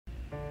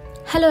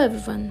Hello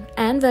everyone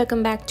and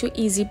welcome back to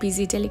Easy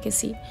Peasy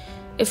Delicacy.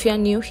 If you are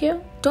new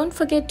here, don't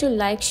forget to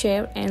like,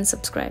 share and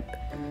subscribe.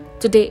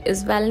 Today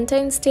is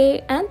Valentine's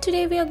Day and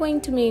today we are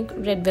going to make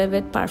red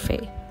velvet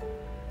parfait.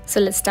 So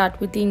let's start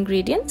with the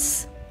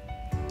ingredients.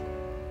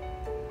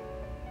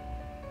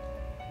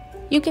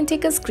 You can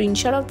take a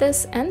screenshot of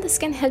this and this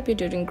can help you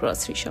during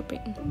grocery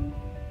shopping.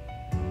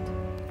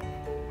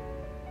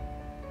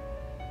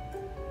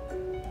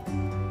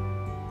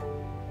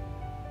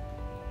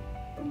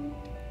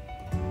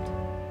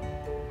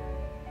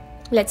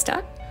 Let's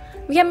start.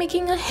 We are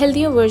making a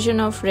healthier version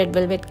of red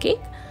velvet cake.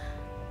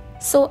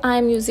 So I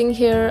am using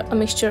here a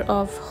mixture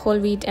of whole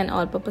wheat and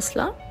all-purpose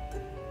flour.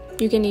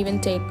 You can even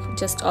take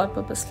just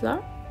all-purpose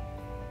flour.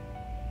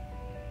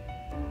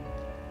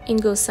 In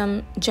goes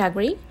some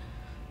jaggery.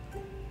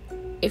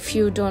 If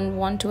you don't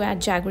want to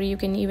add jaggery, you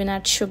can even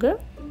add sugar.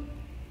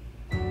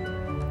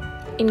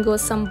 In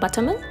goes some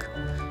buttermilk.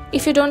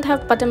 If you don't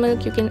have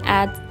buttermilk, you can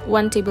add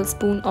 1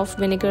 tablespoon of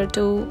vinegar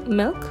to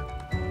milk.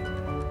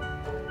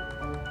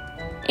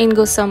 In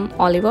goes some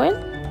olive oil.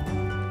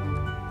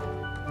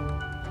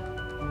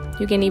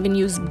 You can even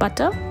use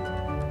butter.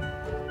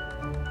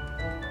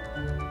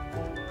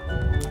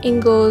 In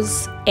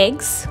goes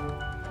eggs.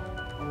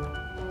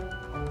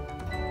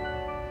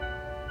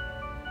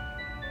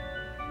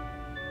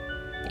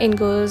 In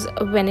goes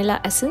vanilla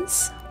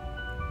essence.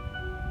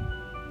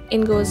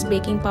 In goes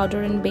baking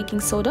powder and baking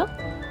soda.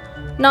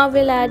 Now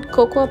we'll add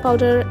cocoa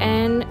powder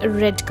and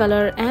red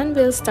color and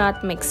we'll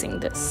start mixing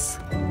this.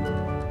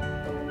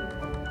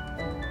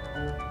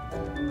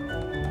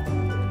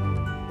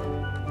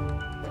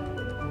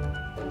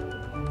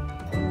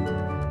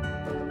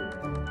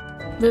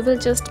 We will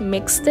just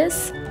mix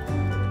this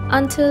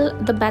until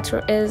the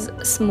batter is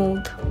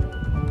smooth.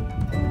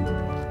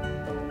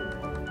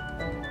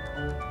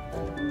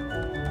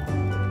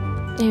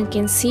 You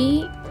can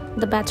see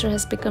the batter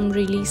has become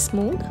really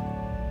smooth.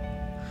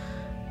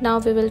 Now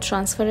we will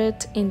transfer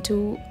it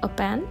into a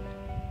pan.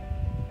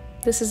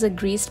 This is a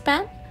greased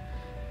pan.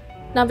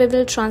 Now we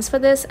will transfer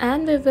this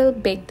and we will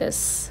bake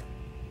this.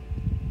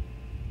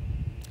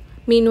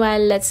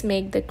 Meanwhile, let's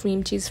make the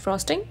cream cheese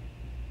frosting.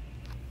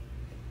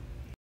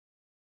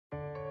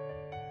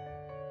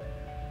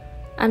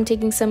 I'm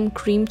taking some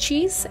cream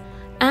cheese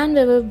and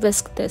we will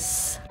whisk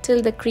this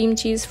till the cream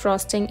cheese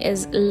frosting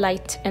is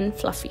light and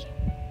fluffy.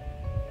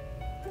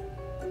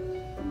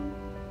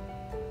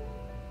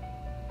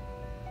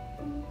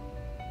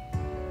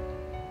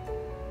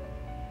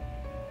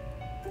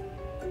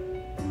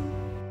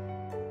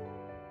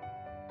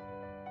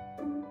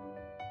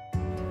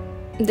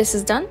 This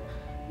is done.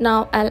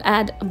 Now I'll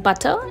add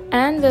butter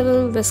and we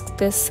will whisk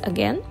this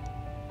again.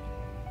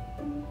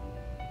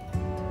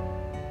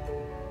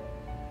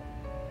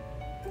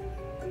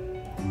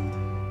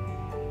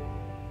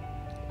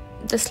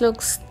 This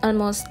looks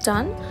almost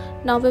done.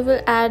 Now we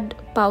will add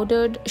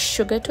powdered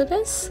sugar to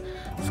this.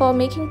 For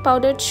making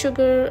powdered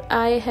sugar,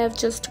 I have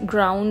just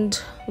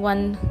ground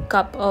 1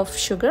 cup of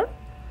sugar.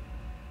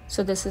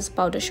 So this is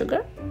powdered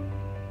sugar.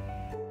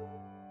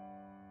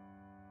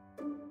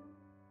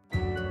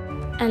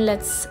 And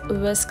let's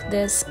whisk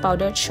this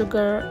powdered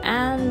sugar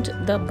and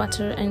the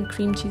butter and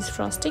cream cheese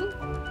frosting.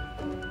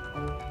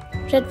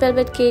 Red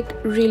velvet cake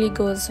really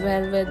goes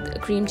well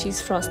with cream cheese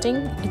frosting.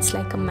 It's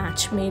like a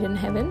match made in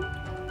heaven.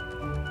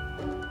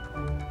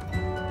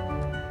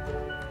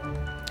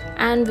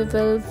 And we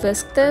will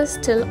whisk this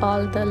till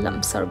all the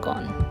lumps are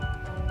gone.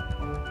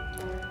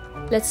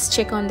 Let's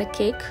check on the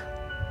cake.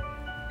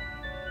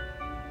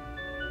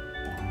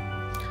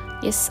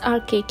 Yes, our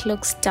cake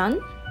looks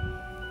done.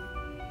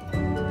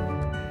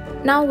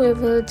 Now we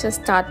will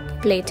just start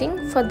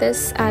plating. For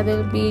this, I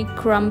will be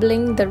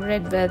crumbling the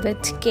red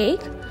velvet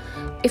cake.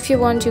 If you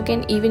want, you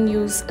can even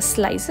use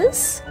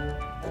slices.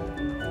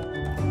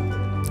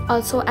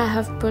 Also, I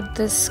have put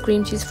this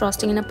cream cheese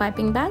frosting in a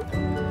piping bag.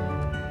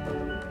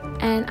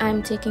 And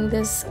I'm taking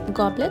this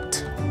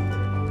goblet.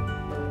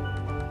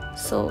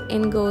 So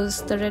in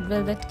goes the red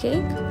velvet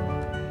cake.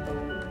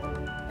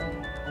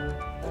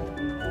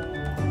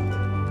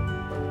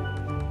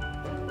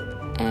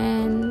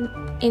 And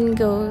in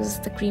goes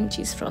the cream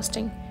cheese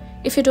frosting.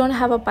 If you don't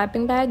have a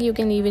piping bag, you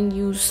can even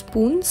use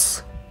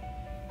spoons.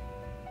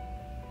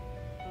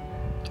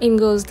 In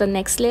goes the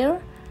next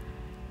layer.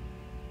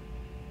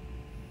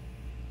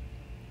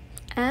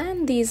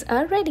 And these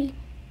are ready.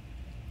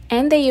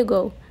 And there you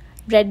go.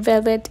 Red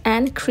velvet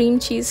and cream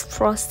cheese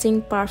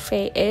frosting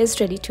parfait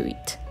is ready to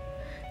eat.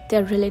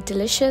 They're really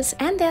delicious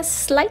and they're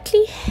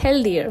slightly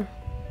healthier.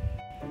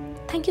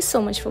 Thank you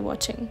so much for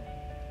watching.